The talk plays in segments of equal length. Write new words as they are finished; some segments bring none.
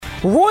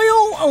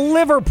Royal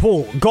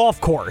Liverpool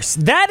Golf Course.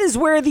 That is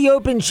where the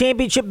Open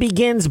Championship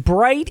begins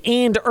bright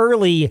and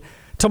early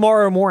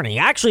tomorrow morning.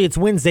 Actually, it's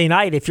Wednesday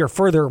night if you're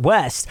further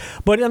west.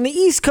 But on the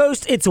East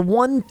Coast, it's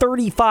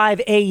 1:35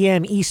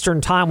 a.m.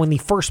 Eastern Time when the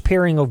first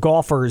pairing of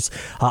golfers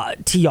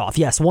tee off.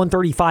 Yes,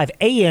 1:35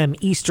 a.m.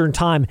 Eastern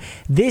Time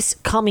this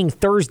coming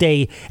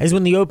Thursday is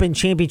when the Open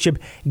Championship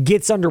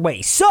gets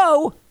underway.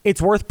 So it's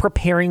worth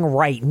preparing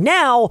right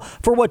now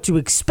for what to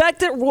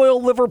expect at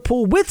Royal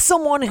Liverpool with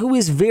someone who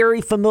is very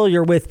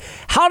familiar with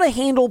how to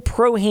handle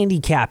pro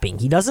handicapping.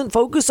 He doesn't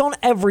focus on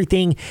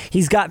everything.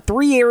 He's got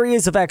 3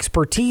 areas of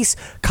expertise: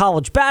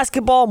 college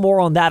basketball, more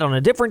on that on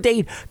a different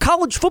date;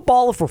 college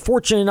football, if we're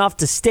fortunate enough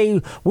to stay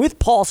with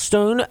Paul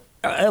Stone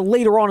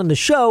later on in the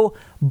show;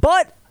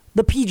 but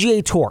the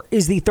PGA Tour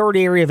is the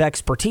 3rd area of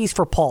expertise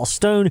for Paul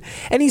Stone,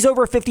 and he's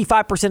over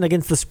 55%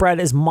 against the spread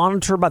as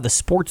monitored by the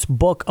Sports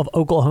Book of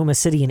Oklahoma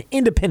City, an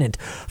independent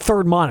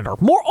third monitor.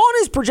 More on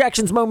his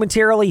projections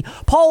momentarily.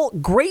 Paul,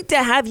 great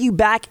to have you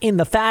back in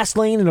the fast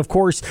lane, and of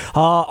course,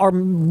 our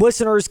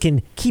listeners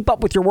can keep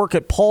up with your work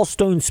at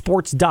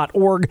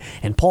paulstonesports.org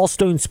and Paul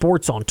Stone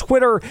Sports on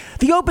Twitter.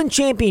 The Open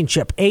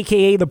Championship,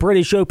 a.k.a. the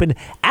British Open,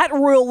 at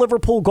Royal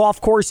Liverpool Golf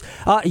Course.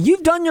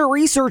 You've done your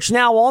research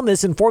now on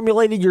this and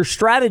formulated your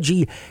strategy.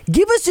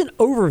 Give us an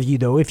overview,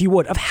 though, if you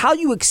would, of how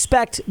you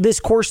expect this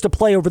course to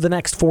play over the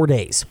next 4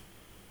 days.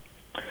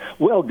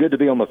 Well, good to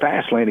be on the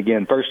fast lane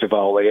again, first of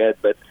all, Ed.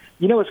 But,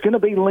 it's going to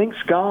be links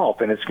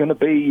golf, and it's going to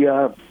be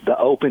the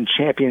Open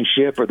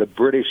Championship or the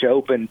British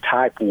Open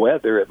type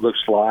weather, it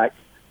looks like,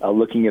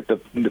 looking at the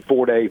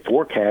 4-day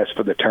forecast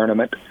for the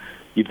tournament.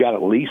 You've got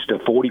at least a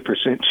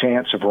 40%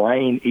 chance of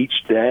rain each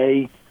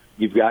day.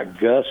 You've got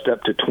gusts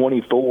up to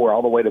 24,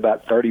 all the way to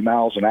about 30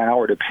 miles an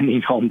hour,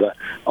 depending on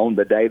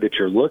the day that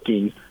you're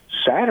looking.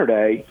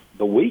 Saturday,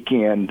 the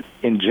weekend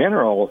in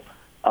general,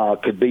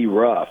 could be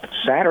rough.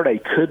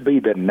 Saturday could be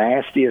the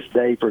nastiest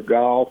day for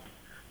golf.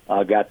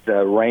 Got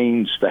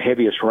the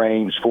heaviest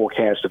rains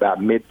forecast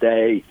about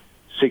midday,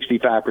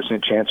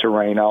 65% chance of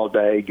rain all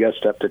day,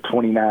 gusts up to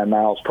 29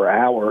 miles per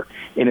hour.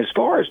 And as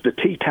far as the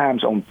tee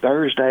times on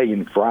Thursday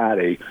and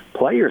Friday,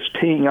 players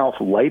teeing off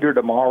later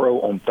tomorrow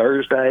on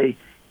Thursday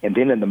and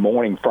then in the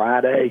morning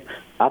Friday,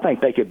 I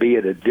think they could be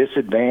at a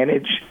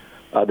disadvantage.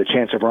 The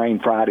chance of rain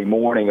Friday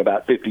morning,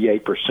 about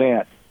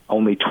 58%,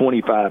 only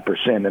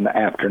 25% in the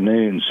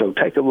afternoon. So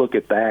take a look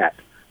at that.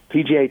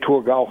 PGA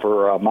Tour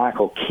golfer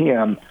Michael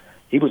Kim,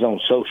 he was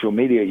on social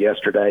media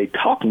yesterday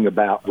talking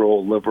about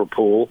Royal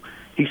Liverpool.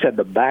 He said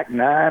the back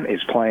nine is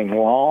playing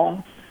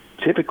long.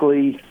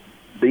 Typically,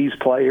 these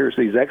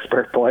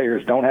expert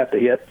players, don't have to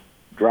hit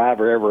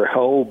driver every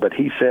hole, but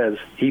he says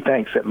he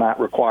thinks it might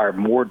require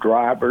more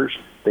drivers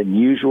than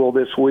usual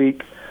this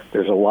week.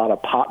 There's a lot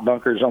of pot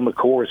bunkers on the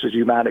course, as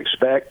you might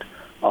expect.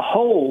 A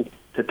hole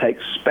to take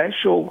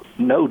special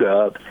note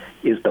of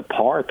is the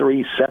par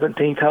 3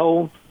 17th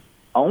hole,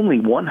 only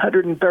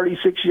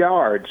 136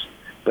 yards,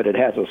 but it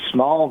has a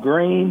small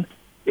green.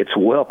 It's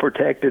well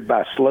protected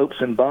by slopes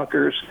and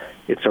bunkers.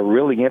 It's a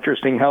really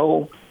interesting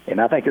hole,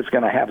 and I think it's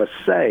going to have a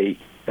say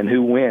in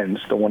who wins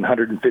the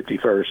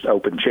 151st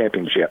Open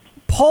Championship.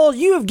 Paul,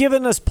 you have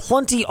given us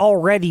plenty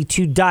already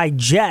to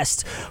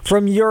digest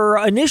from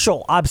your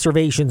initial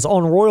observations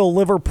on Royal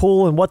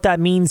Liverpool and what that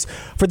means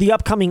for the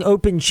upcoming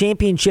Open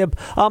Championship.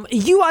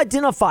 You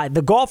identified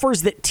the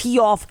golfers that tee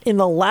off in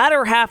the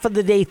latter half of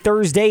the day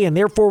Thursday and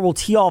therefore will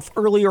tee off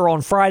earlier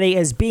on Friday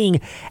as being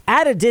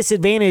at a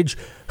disadvantage.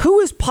 Who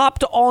has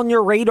popped on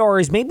your radar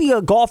as maybe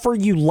a golfer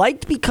you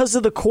liked because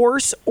of the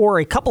course, or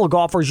a couple of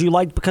golfers you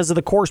liked because of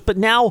the course, but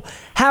now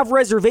have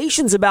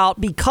reservations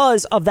about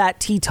because of that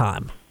tee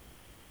time?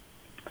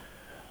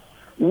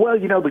 Well,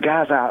 the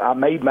guys, I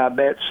made my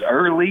bets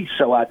early,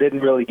 so I didn't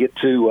really get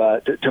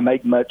to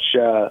make much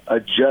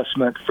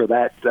adjustment for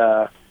that,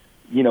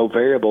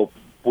 variable,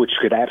 which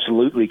could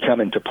absolutely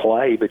come into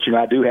play. But,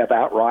 I do have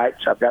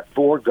outrights. I've got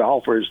 4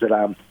 golfers that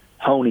I'm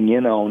honing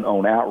in on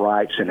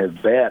outrights and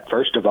have bet.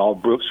 First of all,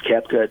 Brooks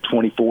Koepka at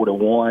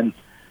 24-1.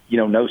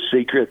 No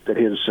secret that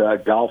his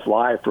golf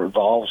life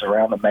revolves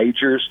around the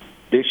majors.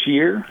 This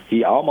year,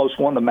 he almost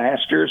won the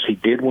Masters. He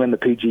did win the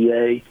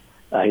PGA,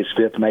 his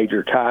 5th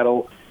major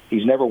title.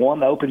 He's never won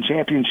the Open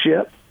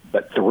Championship,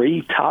 but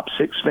 3 top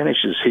 6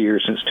 finishes here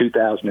since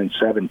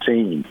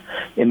 2017.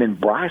 And then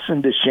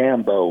Bryson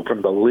DeChambeau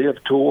from the Live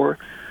Tour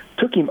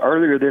took him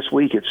earlier this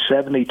week at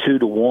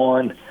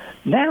 72-1.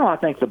 Now I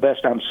think the best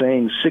I'm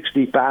seeing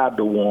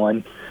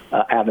 65-1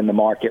 out in the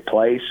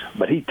marketplace.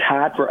 But he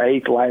tied for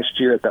 8th last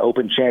year at the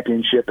Open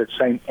Championship at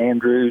St.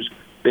 Andrews.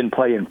 Been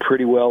playing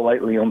pretty well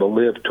lately on the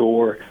Live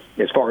Tour.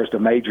 As far as the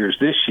majors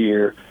this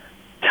year,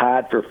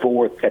 tied for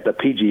 4th at the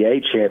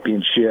PGA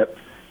Championship,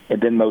 and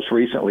then most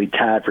recently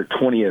tied for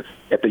 20th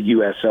at the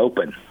U.S.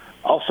 Open.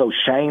 Also,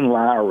 Shane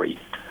Lowry,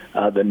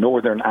 the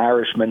Northern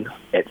Irishman,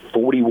 at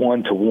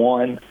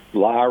 41-1.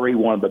 Lowry,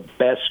 one of the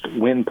best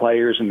win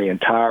players in the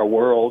entire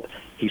world.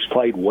 He's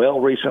played well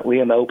recently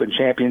in the Open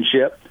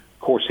Championship. Of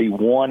course, he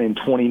won in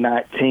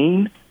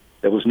 2019.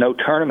 There was no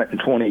tournament in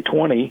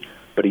 2020,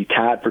 but but he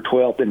tied for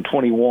 12th in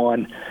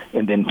 21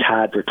 and then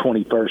tied for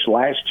 21st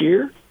last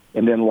year.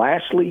 And then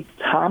lastly,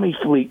 Tommy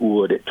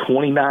Fleetwood at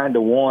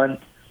 29-1.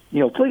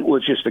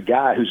 Fleetwood's just a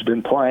guy who's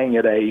been playing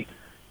at a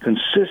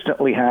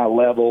consistently high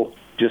level,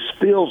 just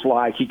feels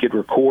like he could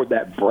record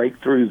that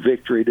breakthrough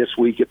victory this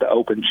week at the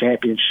Open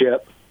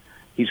Championship.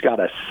 He's got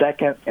a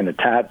second and a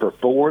tied for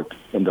fourth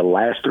in the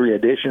last three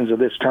editions of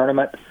this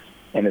tournament.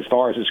 And as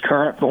far as his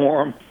current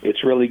form,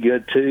 it's really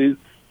good, too.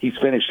 He's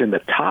finished in the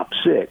top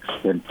six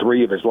in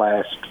three of his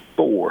last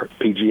four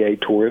PGA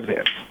Tour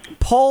events.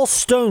 Paul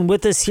Stone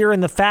with us here in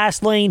the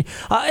Fast Lane.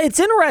 It's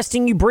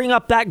interesting you bring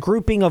up that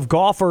grouping of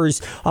golfers.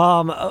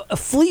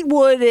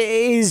 Fleetwood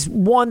is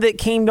one that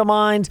came to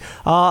mind,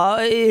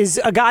 is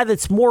a guy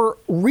that's more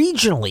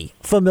regionally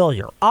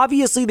familiar.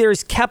 Obviously,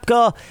 there's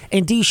Koepka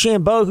and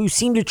DeChambeau, who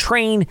seem to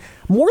train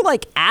more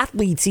like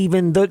athletes,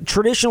 even the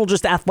traditional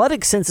just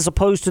athletic sense as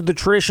opposed to the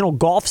traditional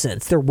golf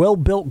sense. They're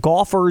well-built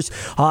golfers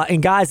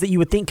and guys that you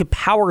would think could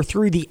power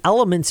through the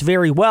elements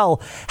very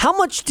well. How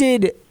much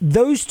did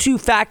those two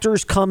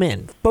factors come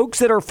in? Folks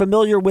that are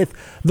familiar with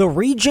the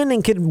region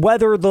and can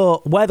weather the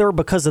weather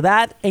because of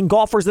that, and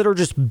golfers that are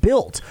just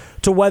built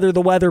to weather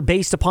the weather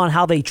based upon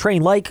how they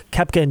train, like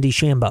Koepka and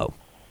DeChambeau.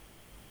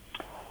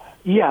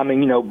 Yeah,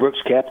 Brooks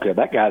Koepka,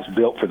 that guy's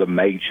built for the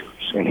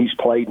majors, and he's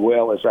played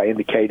well, as I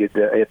indicated,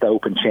 at the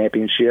Open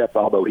Championship,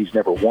 although he's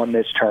never won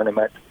this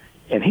tournament.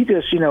 And he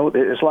just,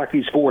 it's like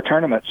these four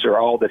tournaments are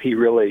all that he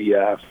really,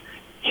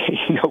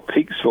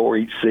 peaks for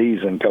each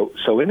season.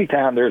 So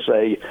anytime there's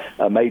a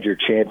major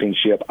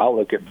championship, I'll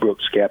look at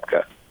Brooks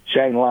Koepka.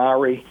 Shane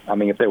Lowry,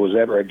 if there was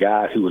ever a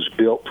guy who was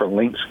built for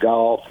links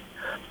golf,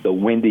 the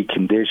windy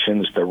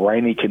conditions, the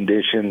rainy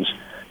conditions,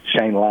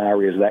 Shane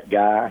Lowry is that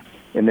guy.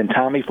 And then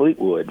Tommy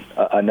Fleetwood,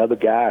 another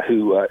guy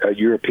a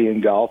European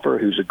golfer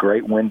who's a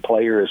great win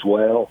player as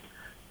well,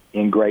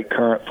 in great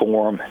current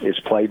form, has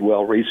played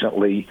well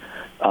recently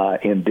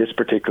in this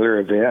particular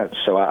event.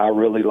 So I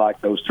really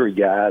like those three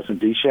guys. And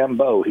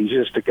DeChambeau, he's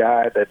just a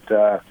guy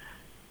that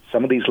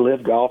some of these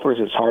live golfers,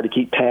 it's hard to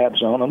keep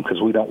tabs on them because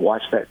we don't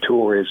watch that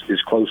tour as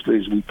closely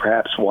as we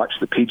perhaps watch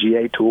the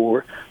PGA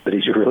Tour, but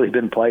he's really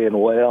been playing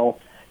well.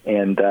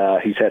 And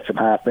he's had some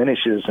high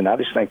finishes, and I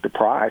just think the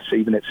price,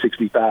 even at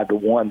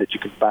 65-1 that you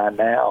can find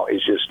now,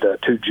 is just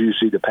too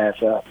juicy to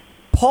pass up.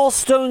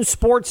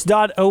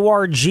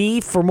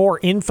 PaulStoneSports.org for more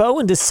info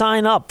and to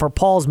sign up for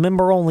Paul's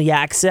member-only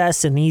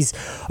access. And he's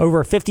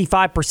over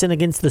 55%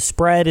 against the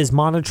spread, is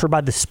monitored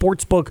by the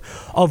Sportsbook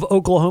of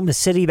Oklahoma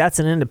City. That's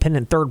an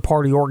independent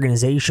third-party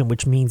organization,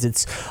 which means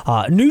it's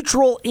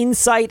neutral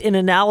insight and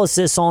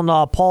analysis on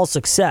Paul's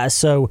success.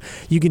 So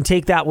you can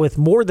take that with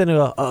more than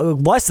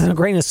less than a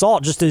grain of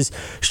salt, just as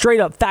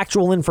straight-up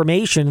factual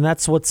information. And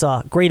that's what's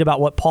great about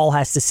what Paul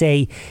has to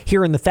say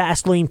here in the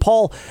Fast Lane.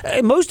 Paul,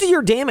 most of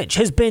your damage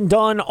has been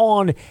done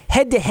on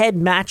head-to-head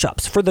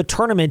matchups for the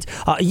tournament.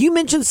 You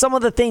mentioned some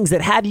of the things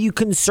that had you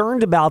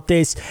concerned about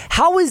this.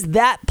 How has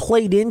that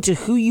played into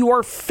who you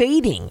are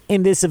fading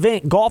in this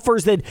event?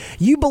 Golfers that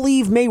you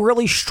believe may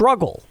really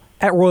struggle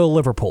at Royal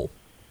Liverpool.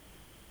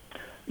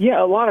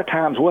 Yeah, a lot of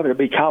times, whether it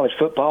be college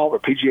football or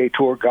PGA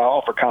Tour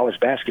golf or college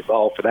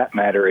basketball for that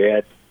matter,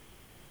 Ed,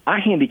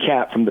 I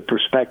handicap from the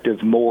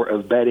perspective more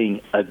of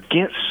betting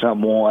against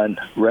someone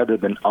rather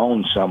than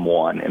on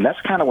someone. And that's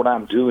kind of what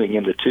I'm doing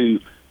in the two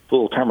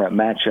full tournament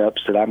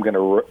matchups that I'm going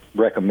to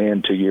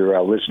recommend to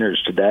your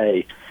listeners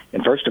today.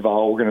 And first of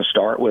all, we're going to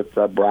start with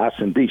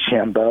Bryson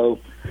DeChambeau.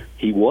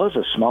 He was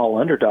a small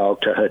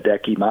underdog to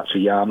Hideki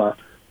Matsuyama,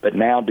 but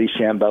now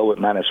DeChambeau at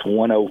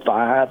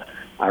 -105.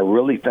 I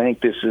really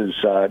think this is,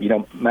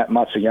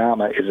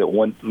 Matsuyama is at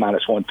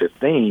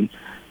 -115.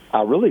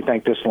 I really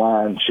think this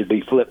line should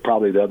be flipped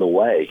probably the other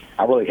way.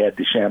 I really had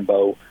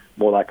DeChambeau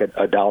more like a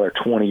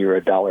 $1.20 or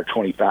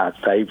 $1.25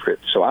 favorite.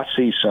 So I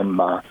see some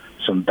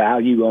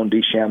value on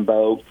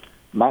DeChambeau.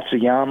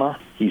 Matsuyama,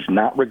 he's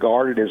not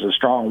regarded as a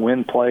strong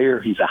wind player.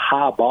 He's a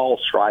high ball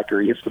striker.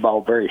 He hits the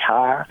ball very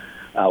high,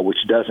 which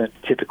doesn't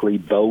typically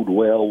bode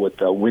well with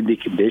windy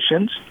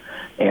conditions.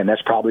 And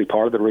that's probably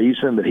part of the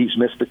reason that he's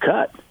missed the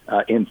cut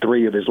in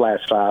three of his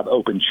last five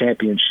Open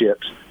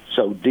Championships.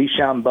 So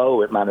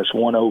DeChambeau at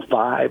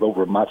 -105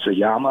 over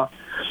Matsuyama.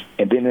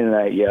 And then in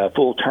a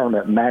full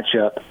tournament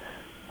matchup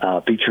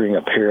featuring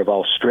a pair of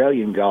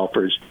Australian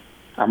golfers,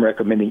 I'm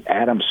recommending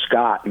Adam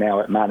Scott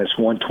now at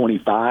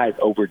 -125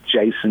 over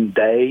Jason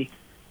Day.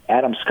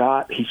 Adam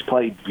Scott, he's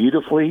played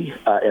beautifully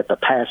at the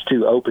past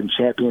two Open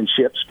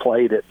Championships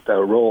played at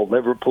Royal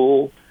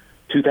Liverpool.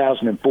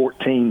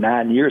 2014,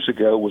 9 years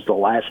ago, was the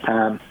last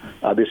time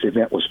this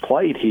event was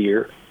played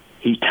here.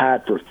 He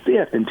tied for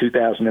fifth in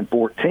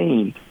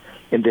 2014.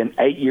 And then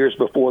 8 years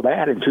before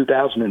that, in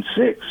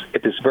 2006,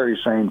 at this very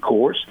same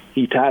course,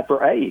 he tied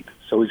for eighth.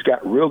 So he's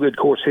got real good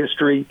course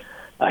history.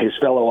 His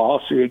fellow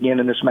Aussie, again,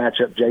 in this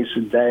matchup,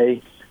 Jason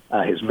Day,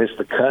 has missed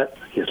the cut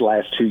his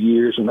last 2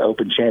 years in the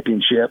Open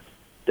Championship.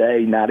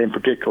 Day, not in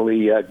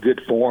particularly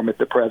good form at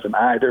the present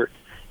either.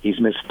 He's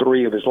missed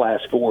three of his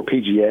last four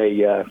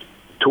PGA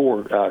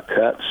Tour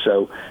cuts,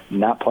 so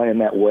not playing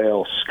that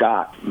well.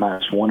 Scott,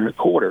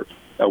 -1.25.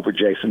 over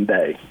Jason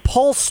Day.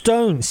 Paul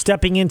Stone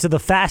stepping into the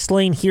fast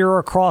lane here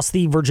across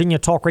the Virginia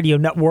Talk Radio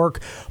Network.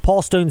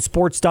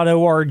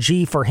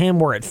 PaulStoneSports.org for him.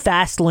 We're at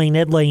Fastlane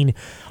Ed Lane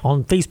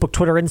on Facebook,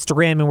 Twitter,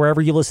 Instagram, and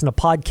wherever you listen to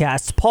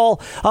podcasts.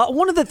 Paul,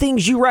 one of the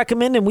things you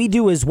recommend, and we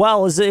do as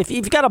well, is if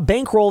you've got a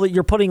bankroll that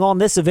you're putting on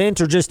this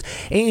event or just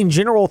in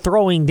general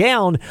throwing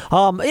down,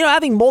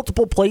 having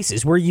multiple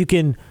places where you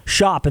can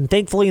shop. And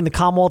thankfully in the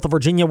Commonwealth of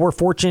Virginia, we're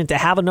fortunate to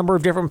have a number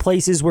of different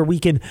places where we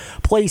can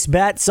place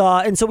bets.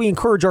 And so we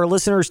encourage our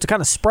listeners to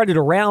kind of spread it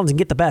around and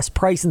get the best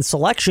price and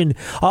selection.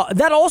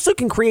 That also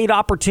can create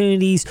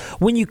opportunities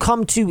when you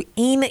come to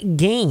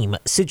in-game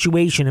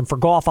situation. And for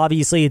golf,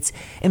 obviously, it's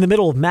in the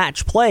middle of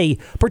match play,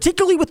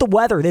 particularly with the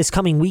weather this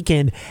coming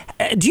weekend.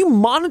 Do you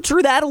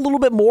monitor that a little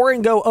bit more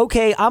and go,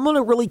 okay, I'm going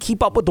to really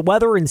keep up with the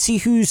weather and see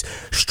who's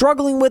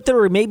struggling with it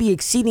or maybe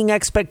exceeding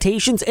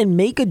expectations and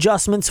make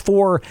adjustments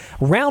for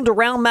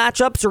round-to-round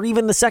matchups or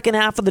even the second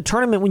half of the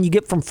tournament when you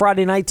get from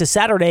Friday night to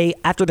Saturday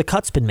after the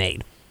cut's been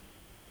made?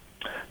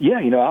 Yeah,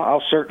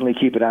 I'll certainly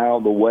keep an eye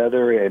on the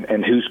weather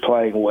and who's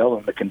playing well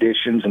in the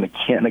conditions. And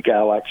again, a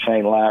guy like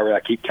Shane Lowry,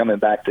 I keep coming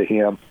back to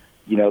him.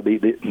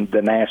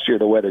 The nastier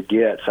the weather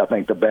gets, I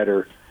think the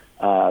better,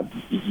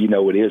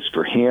 it is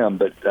for him.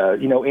 But,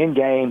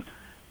 in-game,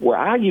 where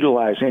I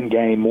utilize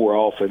in-game more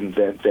often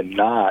than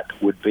not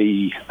would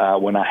be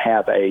when I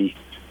have a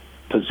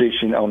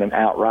position on an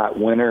outright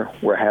winner,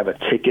 where I have a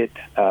ticket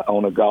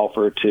on a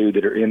golfer or two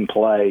that are in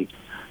play.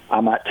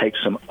 I might take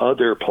some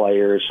other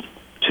players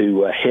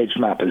to hedge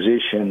my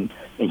position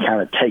and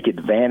kind of take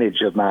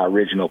advantage of my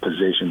original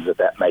positions, if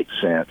that makes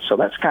sense. So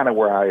that's kind of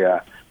where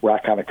I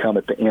kind of come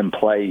at the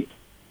in-play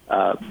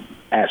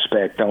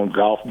aspect on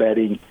golf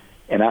betting.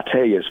 And I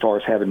tell you, as far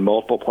as having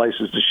multiple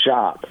places to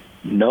shop,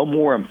 no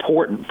more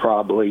important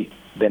probably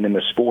than in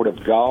the sport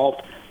of golf.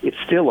 It's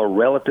still a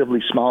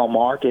relatively small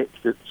market,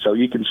 so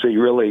you can see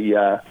really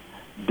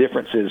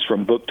differences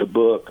from book to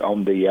book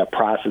on the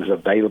prices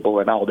available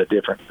in all the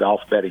different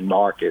golf betting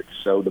markets.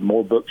 So the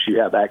more books you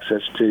have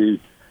access to,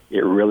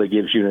 it really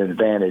gives you an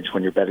advantage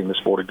when you're betting the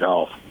sport of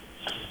golf.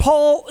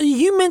 Paul,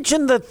 you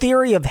mentioned the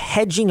theory of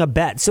hedging a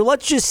bet. So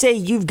let's just say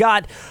you've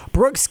got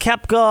Brooks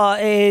Koepka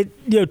at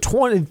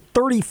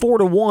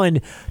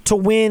 34-1 to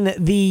win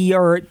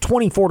or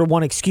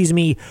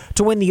 24-1,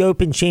 to win the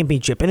Open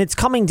Championship. And it's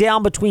coming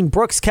down between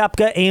Brooks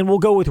Koepka and we'll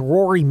go with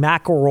Rory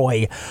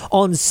McIlroy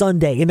on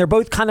Sunday. And they're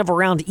both kind of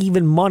around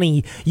even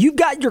money. You've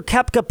got your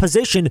Koepka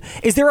position.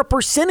 Is there a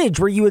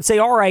percentage where you would say,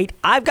 all right,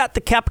 I've got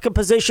the Koepka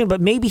position,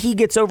 but maybe he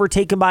gets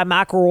overtaken by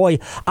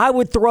McIlroy. I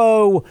would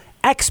throw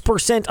X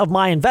percent of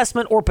my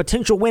investment or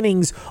potential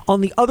winnings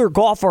on the other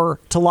golfer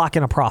to lock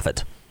in a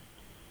profit?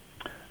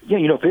 Yeah,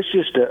 if it's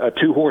just a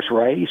two-horse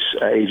race,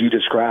 as you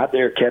described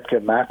there, Koepka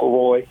and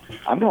McIlroy,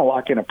 I'm going to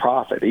lock in a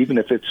profit, even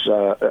if it's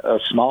a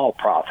small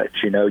profit.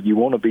 You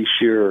want to be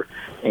sure.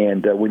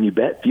 And when you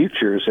bet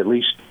futures, at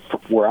least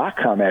where I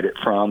come at it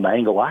from, the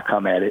angle I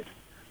come at it,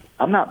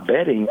 I'm not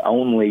betting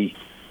only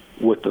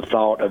with the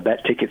thought of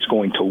that ticket's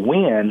going to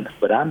win,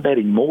 but I'm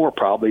betting more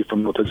probably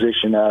from the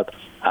position of,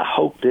 I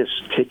hope this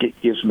ticket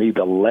gives me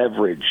the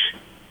leverage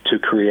to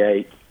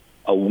create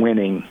a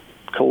winning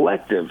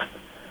collective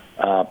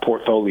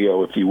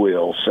portfolio, if you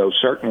will. So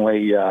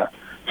certainly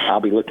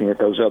I'll be looking at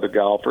those other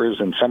golfers,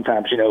 and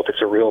sometimes, if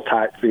it's a real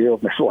tight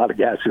field, there's a lot of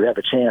guys who have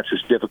a chance.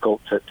 It's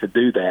difficult to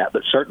do that,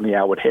 but certainly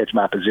I would hedge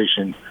my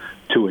position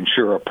to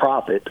ensure a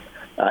profit.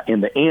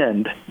 In the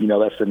end,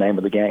 that's the name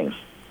of the game.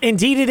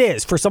 Indeed it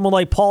is. For someone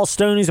like Paul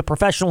Stone, who's a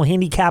professional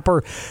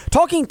handicapper,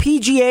 talking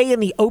PGA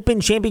and the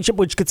Open Championship,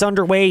 which gets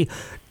underway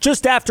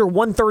just after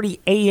 1:30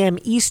 a.m.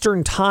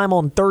 Eastern Time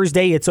on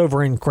Thursday. It's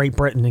over in Great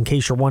Britain, in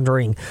case you're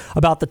wondering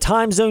about the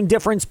time zone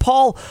difference.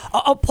 Paul,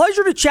 a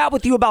pleasure to chat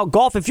with you about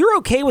golf. If you're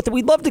okay with it,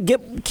 we'd love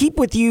to keep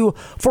with you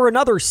for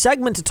another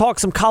segment to talk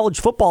some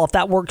college football, if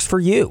that works for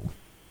you.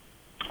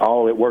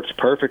 Oh, it works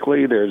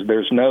perfectly.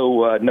 There's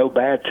no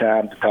bad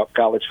time to talk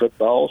college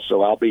football,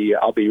 so I'll be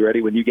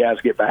ready when you guys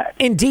get back.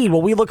 Indeed.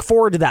 Well, we look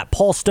forward to that.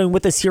 Paul Stone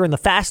with us here in the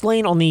Fast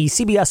Lane on the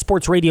CBS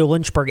Sports Radio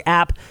Lynchburg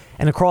app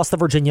and across the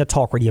Virginia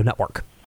Talk Radio Network.